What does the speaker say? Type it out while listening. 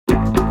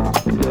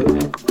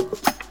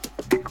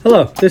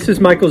Hello, this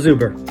is Michael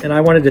Zuber, and I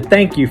wanted to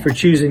thank you for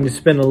choosing to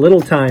spend a little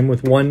time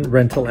with one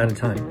rental at a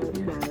time.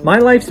 My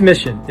life's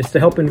mission is to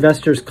help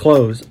investors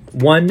close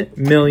 1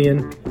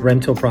 million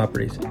rental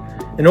properties.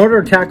 In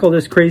order to tackle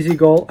this crazy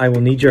goal, I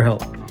will need your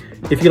help.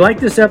 If you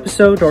like this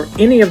episode or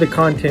any of the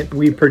content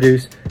we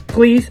produce,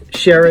 please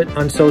share it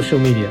on social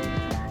media.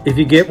 If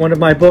you get one of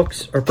my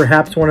books or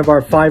perhaps one of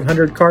our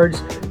 500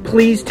 cards,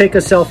 please take a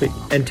selfie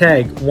and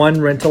tag one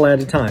rental at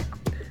a time.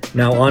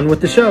 Now on with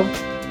the show.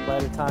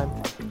 At a time.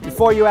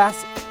 Before you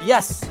ask,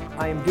 yes,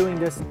 I am doing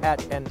this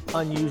at an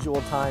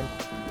unusual time.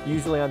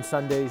 Usually on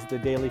Sundays, the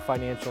daily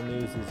financial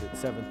news is at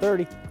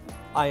 7:30.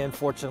 I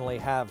unfortunately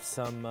have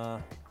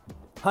some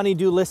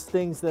honey-do list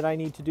things that I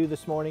need to do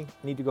this morning.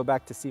 I need to go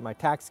back to see my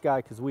tax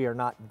guy because we are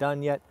not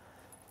done yet.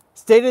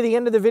 Stay to the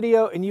end of the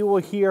video and you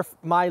will hear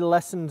my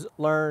lessons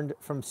learned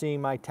from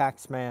seeing my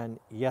tax man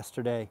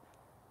yesterday.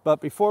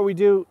 But before we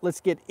do, let's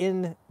get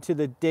into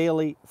the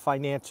daily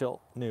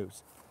financial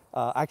news.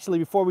 Actually,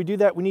 before we do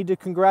that, we need to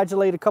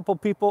congratulate a couple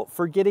people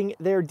for getting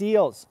their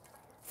deals.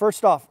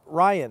 First off,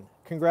 Ryan,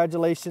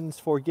 congratulations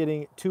for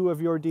getting 2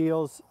 of your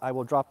deals. I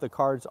will drop the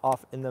cards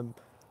off in the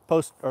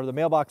post or the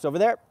mailbox over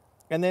there.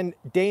 And then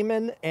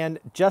Damon and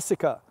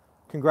Jessica,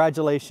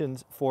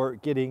 congratulations for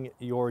getting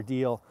your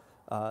deal.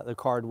 The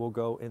card will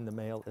go in the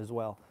mail as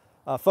well.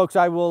 Folks,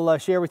 I will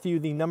share with you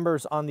the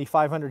numbers on the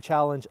 500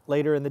 challenge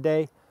later in the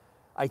day.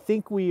 I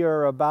think we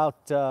are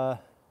about...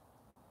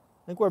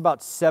 we're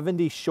about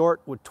 70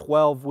 short with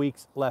 12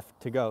 weeks left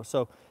to go.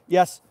 So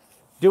yes,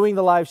 doing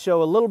the live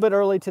show a little bit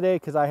early today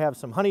because I have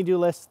some honey-do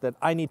lists that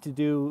I need to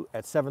do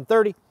at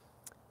 7:30.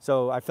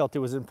 So I felt it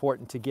was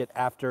important to get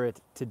after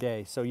it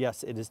today. So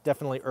yes, it is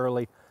definitely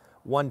early,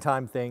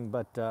 one-time thing,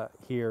 but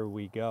here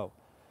we go.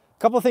 A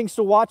couple of things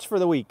to watch for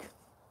the week.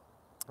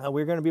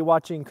 We're going to be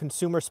watching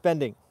consumer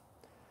spending.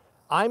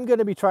 I'm going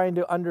to be trying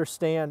to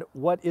understand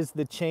what is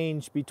the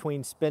change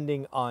between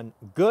spending on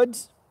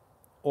goods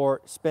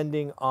or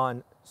spending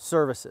on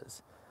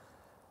services.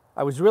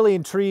 I was really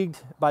intrigued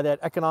by that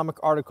economic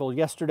article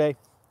yesterday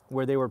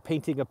where they were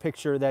painting a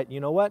picture that,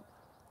 you know what,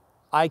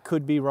 I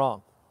could be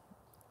wrong.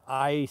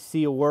 I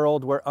see a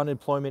world where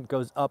unemployment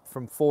goes up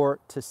from 4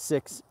 to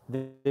 6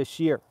 this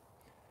year.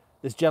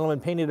 This gentleman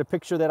painted a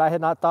picture that I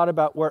had not thought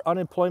about where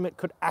unemployment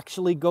could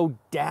actually go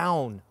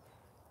down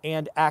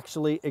and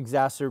actually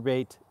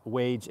exacerbate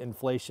wage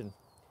inflation.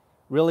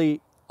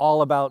 Really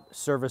all about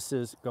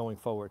services going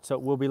forward. So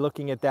we'll be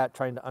looking at that,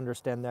 trying to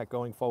understand that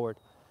going forward.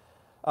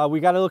 We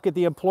got to look at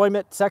the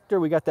employment sector.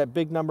 We got that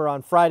big number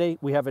on Friday.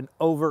 We have an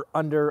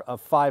over-under of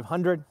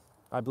 500.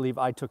 I believe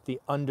I took the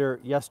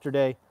under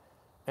yesterday.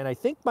 And I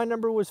think my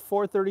number was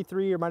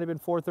 433 or might have been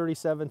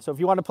 437. So if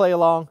you want to play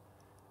along,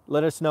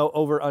 let us know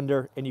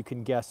over-under and you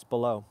can guess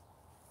below.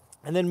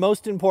 And then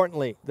most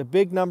importantly, the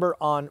big number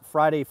on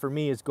Friday for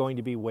me is going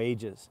to be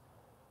wages.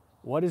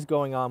 What is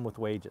going on with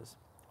wages?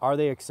 Are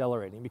they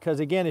accelerating? Because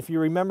again, if you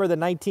remember the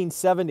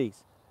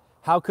 1970s,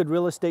 how could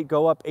real estate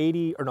go up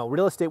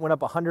real estate went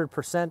up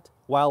 100%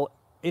 while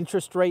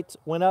interest rates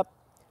went up?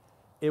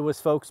 It was,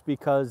 folks,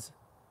 because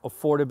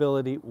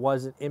affordability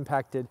wasn't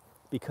impacted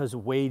because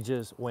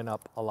wages went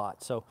up a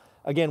lot. So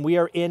again, we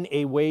are in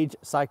a wage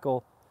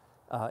cycle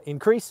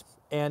increase.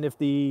 And if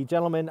the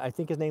gentleman, I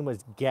think his name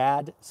was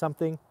Gad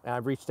something, and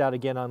I've reached out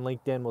again on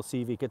LinkedIn, we'll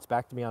see if he gets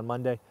back to me on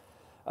Monday.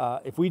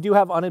 If we do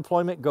have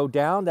unemployment go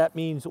down, that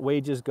means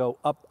wages go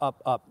up,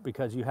 up, up,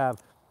 because you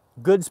have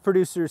goods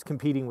producers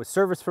competing with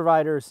service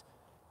providers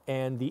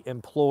and the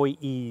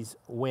employees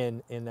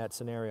win in that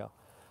scenario.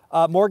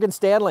 Morgan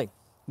Stanley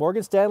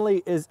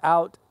is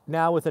out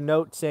now with a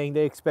note saying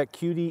they expect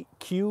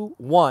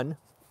Q1,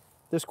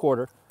 this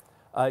quarter,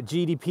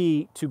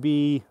 GDP to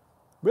be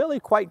really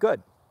quite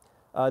good.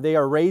 They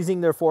are raising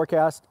their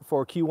forecast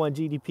for Q1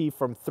 GDP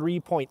from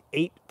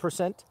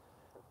 3.8%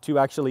 to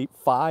actually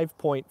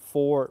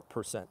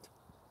 5.4%.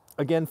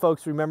 Again,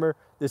 folks, remember,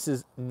 this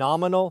is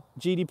nominal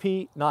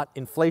GDP, not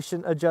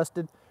inflation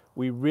adjusted.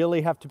 We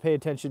really have to pay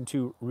attention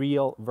to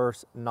real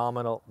versus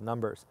nominal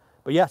numbers.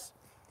 But yes,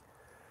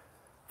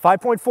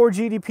 5.4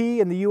 GDP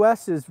in the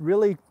US is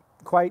really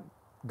quite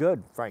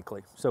good,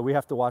 frankly. So we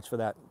have to watch for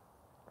that.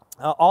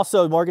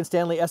 Also, Morgan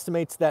Stanley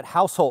estimates that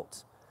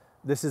households,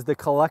 this is the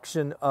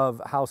collection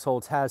of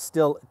households, has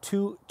still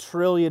 $2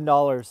 trillion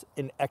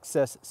in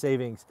excess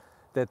savings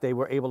that they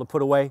were able to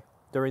put away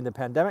during the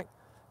pandemic.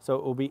 So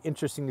it will be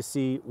interesting to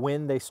see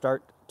when they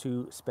start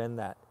to spend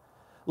that.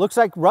 Looks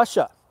like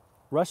Russia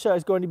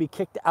is going to be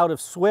kicked out of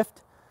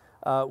SWIFT,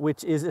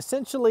 which is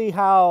essentially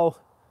how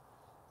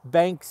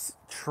banks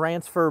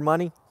transfer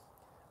money.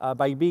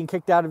 By being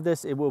kicked out of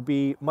this, it will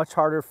be much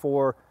harder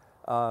for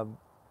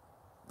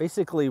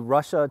basically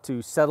Russia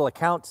to settle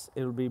accounts.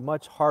 It will be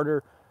much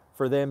harder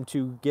for them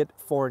to get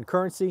foreign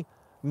currency.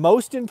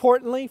 Most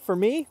importantly for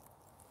me,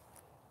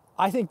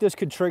 I think this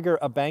could trigger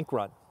a bank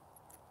run.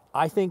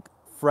 I think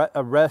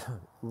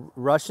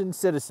Russian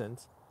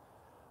citizens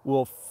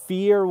will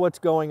fear what's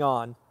going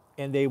on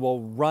and they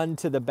will run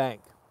to the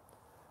bank.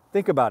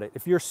 Think about it.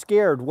 If you're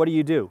scared, what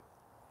do?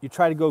 You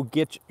try to go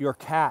get your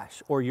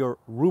cash or your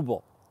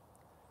ruble.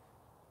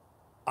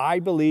 I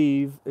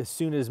believe as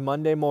soon as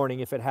Monday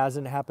morning, if it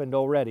hasn't happened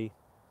already,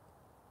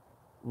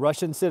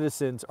 Russian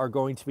citizens are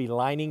going to be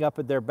lining up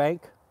at their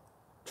bank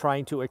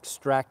trying to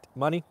extract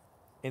money.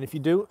 And if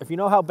you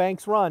know how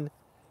banks run,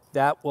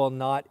 that will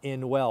not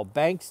end well.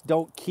 Banks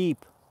don't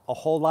keep a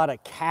whole lot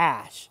of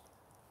cash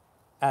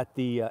at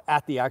the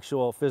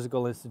actual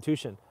physical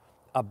institution.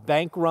 A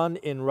bank run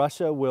in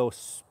Russia will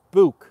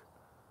spook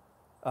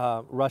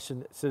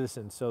Russian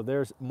citizens. So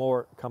there's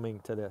more coming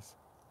to this.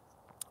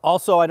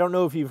 Also, I don't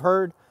know if you've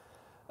heard,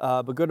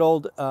 but good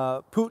old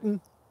Putin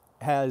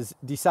has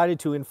decided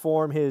to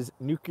inform his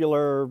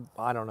nuclear,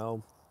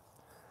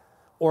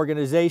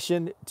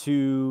 organization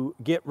to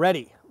get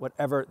ready,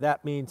 whatever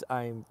that means.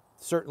 I'm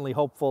certainly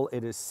hopeful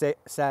it is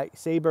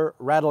saber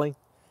rattling,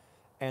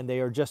 and they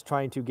are just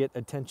trying to get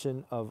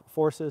attention of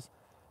forces.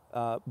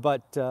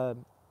 But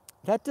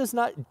that does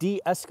not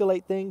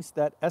de-escalate things,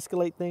 that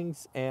escalate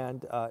things,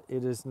 and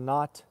it is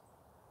not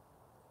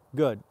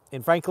good.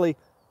 And frankly,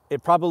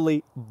 it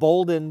probably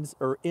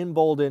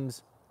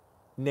emboldens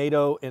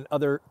NATO and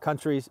other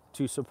countries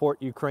to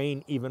support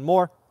Ukraine even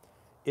more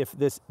if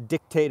this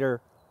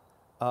dictator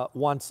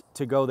wants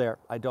to go there.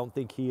 I don't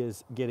think he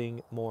is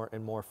getting more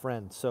and more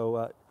friends.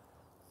 So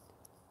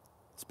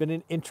it's been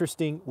an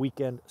interesting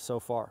weekend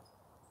so far.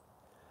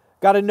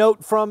 Got a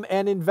note from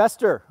an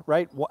investor,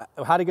 right?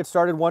 How to get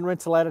started one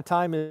rental at a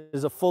time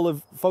is full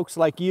of folks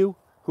like you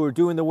who are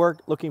doing the work,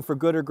 looking for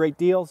good or great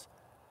deals.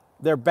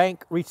 Their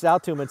bank reached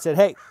out to them and said,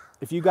 hey,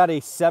 if you got a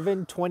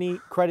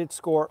 720 credit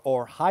score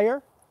or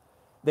higher,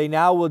 they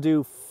now will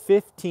do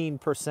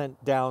 15%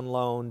 down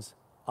loans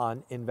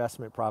on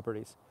investment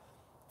properties.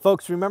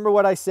 Folks, remember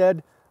what I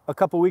said a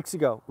couple weeks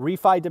ago.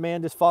 Refi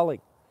demand is falling.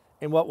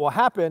 And what will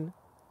happen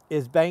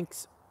is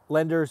banks,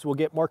 lenders will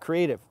get more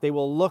creative. They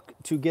will look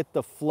to get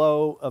the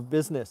flow of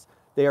business.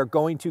 They are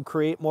going to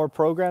create more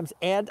programs.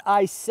 And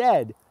I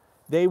said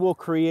they will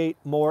create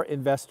more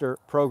investor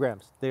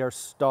programs. They are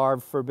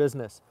starved for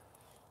business.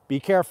 Be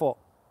careful.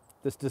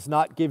 This does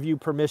not give you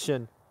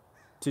permission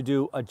to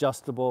do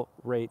adjustable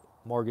rate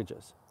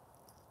mortgages.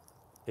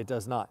 It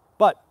does not.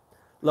 But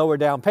lower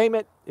down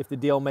payment, if the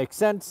deal makes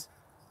sense,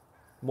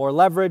 more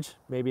leverage,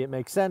 maybe it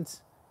makes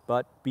sense,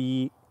 but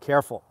be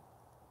careful.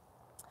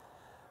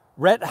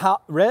 Red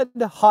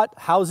hot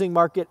housing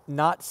market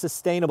not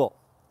sustainable,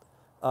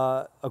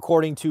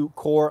 according to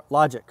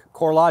CoreLogic.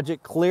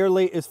 CoreLogic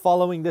clearly is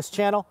following this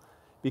channel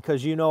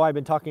because you know I've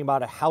been talking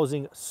about a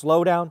housing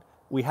slowdown.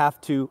 We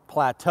have to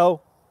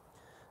plateau.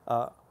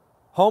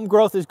 Home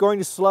growth is going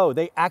to slow.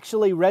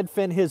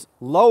 Redfin has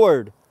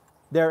lowered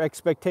their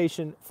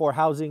expectation for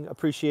housing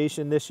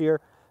appreciation this year.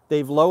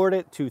 They've lowered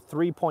it to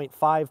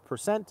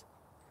 3.5%.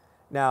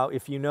 Now,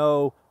 if you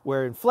know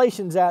where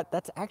inflation's at,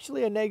 that's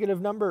actually a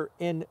negative number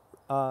in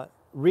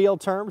real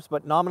terms,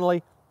 but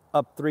nominally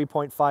up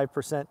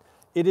 3.5%.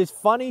 It is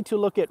funny to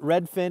look at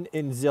Redfin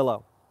and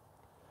Zillow.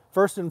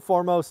 First and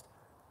foremost,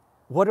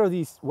 what are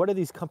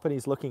these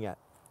companies looking at?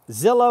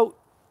 Zillow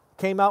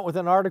came out with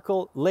an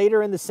article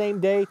later in the same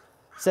day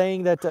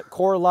saying that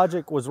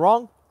CoreLogic was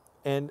wrong,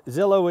 and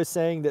Zillow is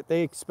saying that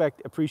they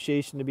expect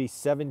appreciation to be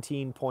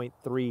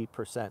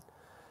 17.3%.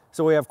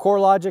 So we have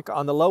CoreLogic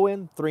on the low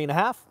end,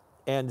 3.5%,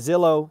 and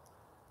Zillow,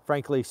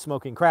 frankly,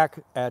 smoking crack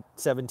at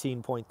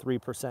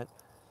 17.3%.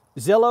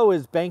 Zillow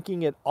is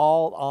banking it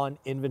all on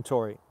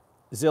inventory.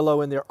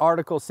 Zillow in their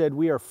article said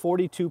we are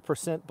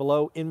 42%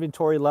 below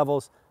inventory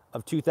levels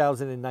of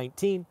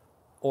 2019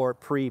 or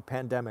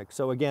pre-pandemic.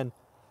 So again,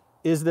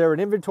 is there an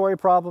inventory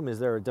problem? Is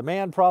there a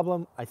demand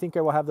problem? I think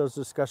I will have those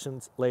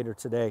discussions later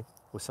today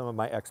with some of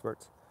my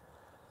experts.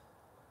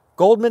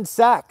 Goldman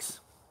Sachs,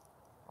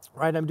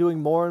 right? I'm doing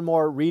more and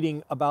more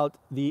reading about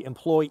the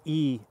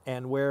employee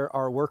and where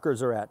our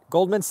workers are at.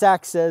 Goldman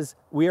Sachs says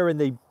we are in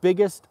the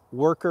biggest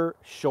worker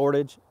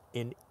shortage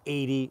in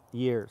 80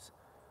 years.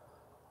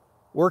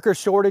 Worker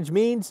shortage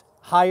means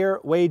higher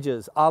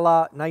wages, a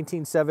la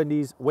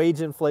 1970s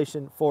wage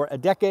inflation for a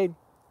decade.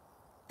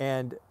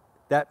 And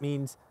that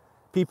means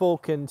people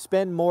can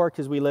spend more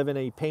because we live in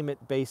a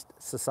payment-based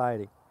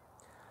society.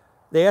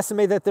 They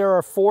estimate that there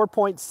are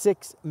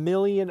 4.6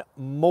 million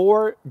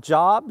more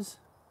jobs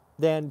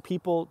than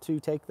people to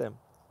take them.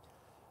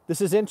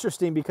 This is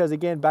interesting because,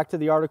 again, back to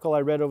the article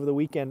I read over the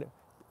weekend,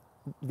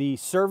 the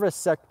service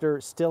sector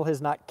still has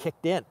not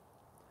kicked in.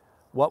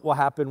 What will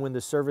happen when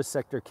the service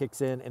sector kicks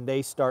in and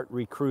they start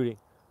recruiting?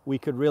 We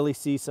could really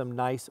see some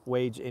nice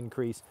wage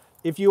increase.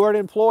 If you are an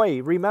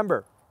employee,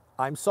 remember,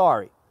 I'm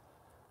sorry.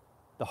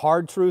 The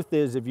hard truth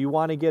is if you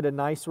want to get a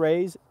nice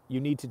raise, you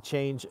need to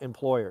change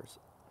employers.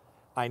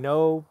 I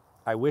know,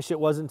 I wish it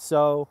wasn't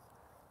so.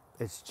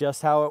 It's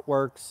just how it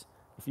works.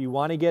 If you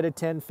want to get a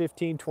 10,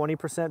 15,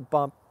 20%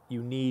 bump,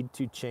 you need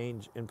to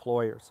change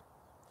employers.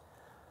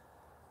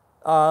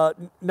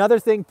 Another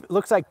thing,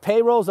 looks like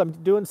payrolls. I'm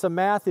doing some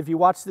math. If you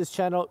watch this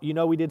channel, you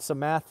know we did some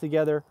math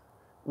together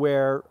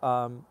where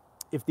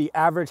if the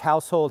average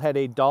household had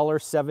a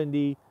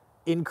 $1.70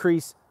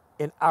 increase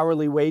in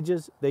hourly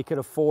wages, they could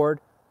afford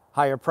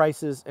higher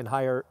prices and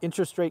higher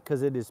interest rate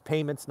because it is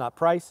payments, not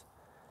price.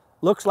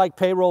 Looks like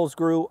payrolls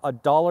grew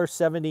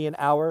 $1.70 an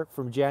hour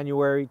from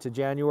January to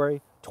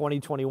January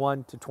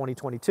 2021 to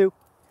 2022,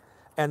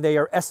 and they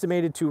are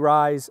estimated to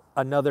rise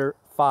another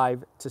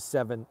 5 to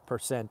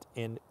 7%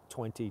 in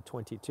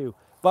 2022.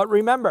 But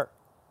remember,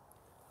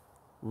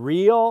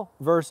 real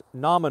versus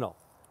nominal.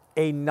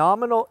 A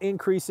nominal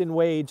increase in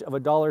wage of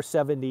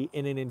 $1.70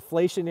 in an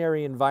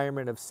inflationary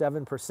environment of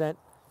 7%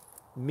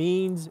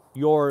 means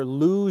you're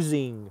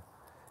losing.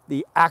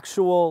 The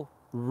actual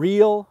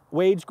real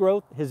wage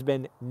growth has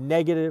been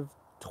negative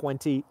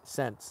 20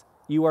 cents.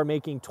 You are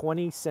making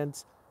 20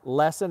 cents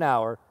less an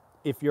hour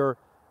if you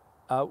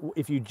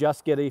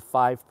just get a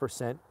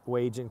 5%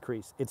 wage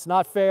increase. It's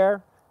not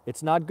fair,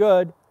 it's not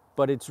good,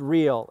 but it's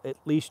real. At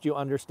least you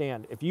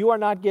understand. If you are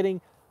not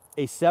getting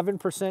a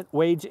 7%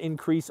 wage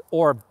increase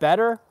or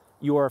better,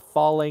 you are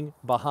falling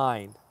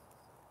behind.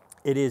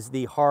 It is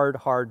the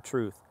hard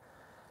truth.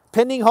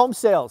 Pending home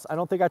sales. I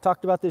don't think I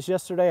talked about this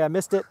yesterday. I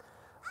missed it.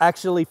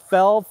 Actually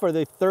fell for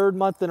the third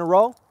month in a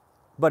row,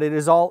 but it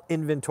is all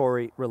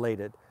inventory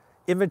related.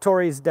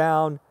 Inventory is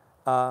down.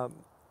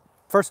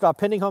 First off,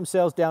 pending home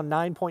sales down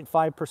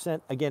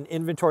 9.5%. Again,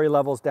 inventory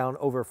levels down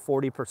over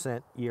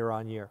 40% year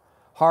on year.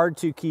 Hard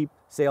to keep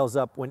sales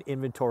up when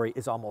inventory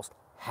is almost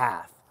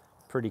half.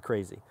 Pretty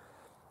crazy.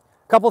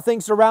 Couple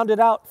things to round it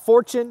out.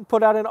 Fortune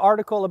put out an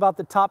article about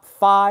the top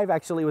 5.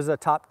 Actually, it was a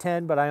top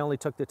 10, but I only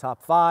took the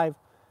top 5.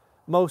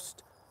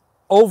 Most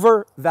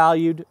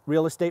overvalued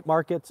real estate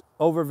markets.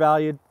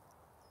 Overvalued,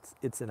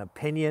 it's an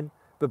opinion,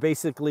 but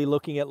basically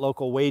looking at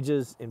local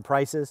wages and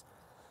prices.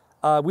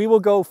 We will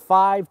go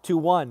 5 to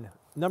 1.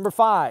 Number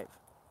 5,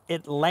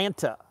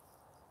 Atlanta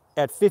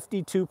at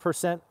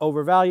 52%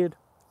 overvalued.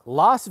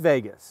 Las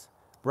Vegas,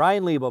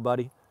 Brian Lebo,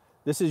 buddy,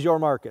 this is your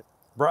market.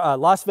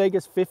 Las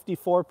Vegas,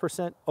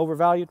 54%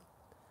 overvalued.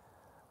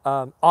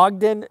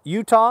 Ogden,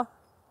 Utah,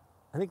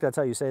 I think that's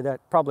how you say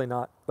that. Probably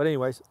not. But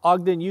anyways,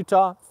 Ogden,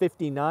 Utah,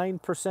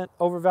 59%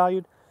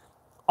 overvalued.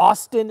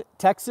 Austin,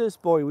 Texas,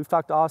 boy, we've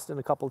talked to Austin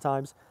a couple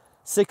times,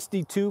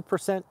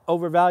 62%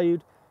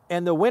 overvalued.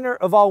 And the winner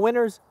of all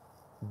winners,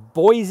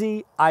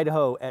 Boise,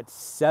 Idaho at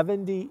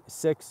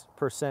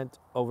 76%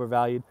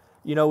 overvalued.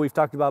 You know, we've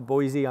talked about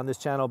Boise on this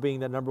channel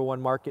being the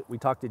 #1 market. We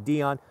talked to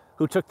Dion,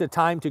 who took the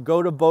time to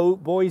go to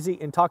Boise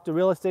and talk to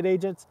real estate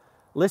agents.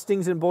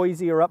 Listings in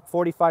Boise are up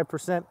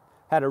 45%.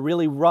 Had a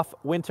really rough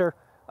winter.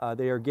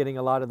 They are getting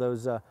a lot of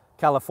those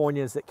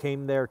Californians that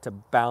came there to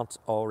bounce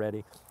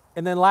already.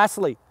 And then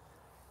lastly,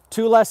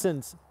 2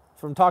 lessons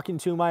from talking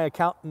to my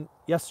accountant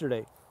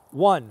yesterday.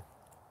 1,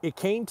 it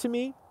came to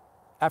me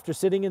after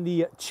sitting in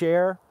the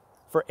chair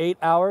for 8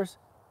 hours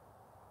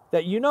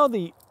that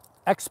the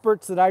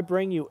experts that I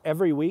bring you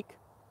every week,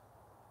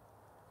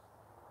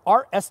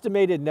 our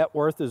estimated net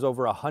worth is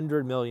over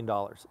 $100 million.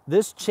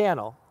 This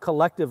channel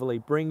collectively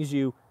brings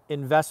you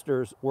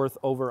investors worth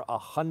over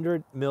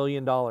 $100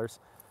 million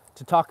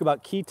to talk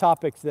about key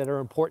topics that are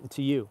important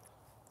to you.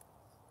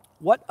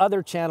 What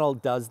other channel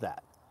does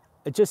that?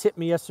 It just hit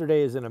me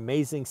yesterday as an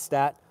amazing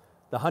stat,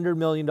 the $100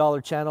 million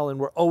channel, and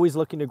we're always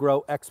looking to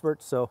grow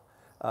experts, so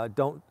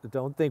don't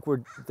think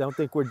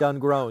we're done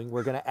growing.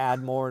 We're going to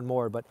add more and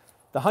more, but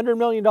the $100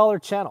 million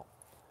channel.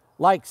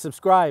 Like,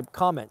 subscribe,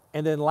 comment,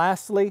 and then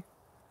lastly,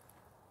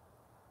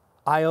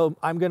 I'm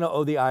going to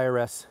owe the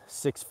IRS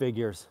 6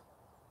 figures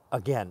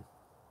again.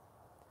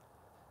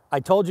 I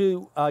told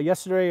you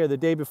yesterday or the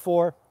day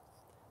before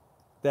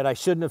that I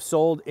shouldn't have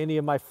sold any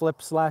of my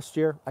flips last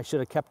year. I should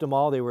have kept them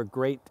all. They were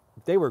great.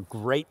 They were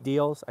great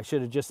deals. I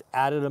should have just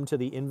added them to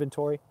the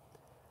inventory.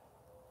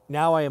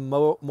 Now I am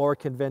more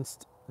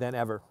convinced than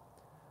ever.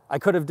 I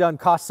could have done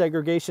cost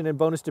segregation and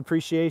bonus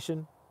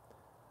depreciation.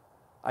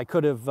 I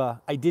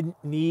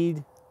didn't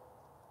need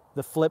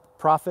the flip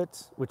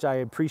profits, which I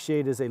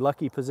appreciate is a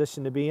lucky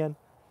position to be in.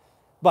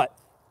 But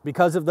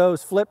because of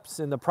those flips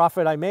and the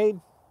profit I made,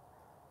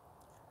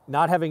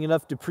 not having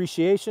enough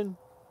depreciation,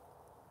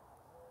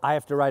 I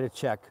have to write a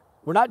check.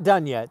 We're not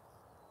done yet.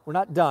 We're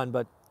not done,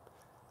 but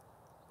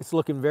it's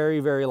looking very,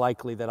 very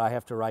likely that I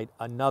have to write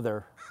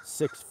another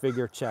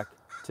 6-figure check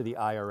to the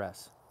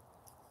IRS.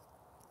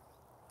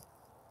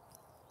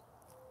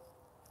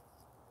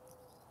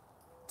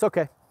 It's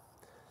okay.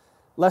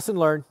 Lesson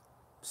learned.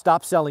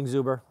 Stop selling,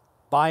 Zuber.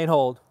 Buy and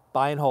hold.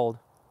 Buy and hold.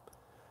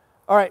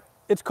 All right,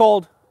 it's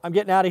cold. I'm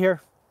getting out of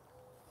here.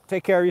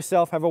 Take care of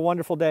yourself. Have a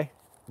wonderful day.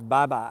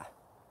 Bye-bye.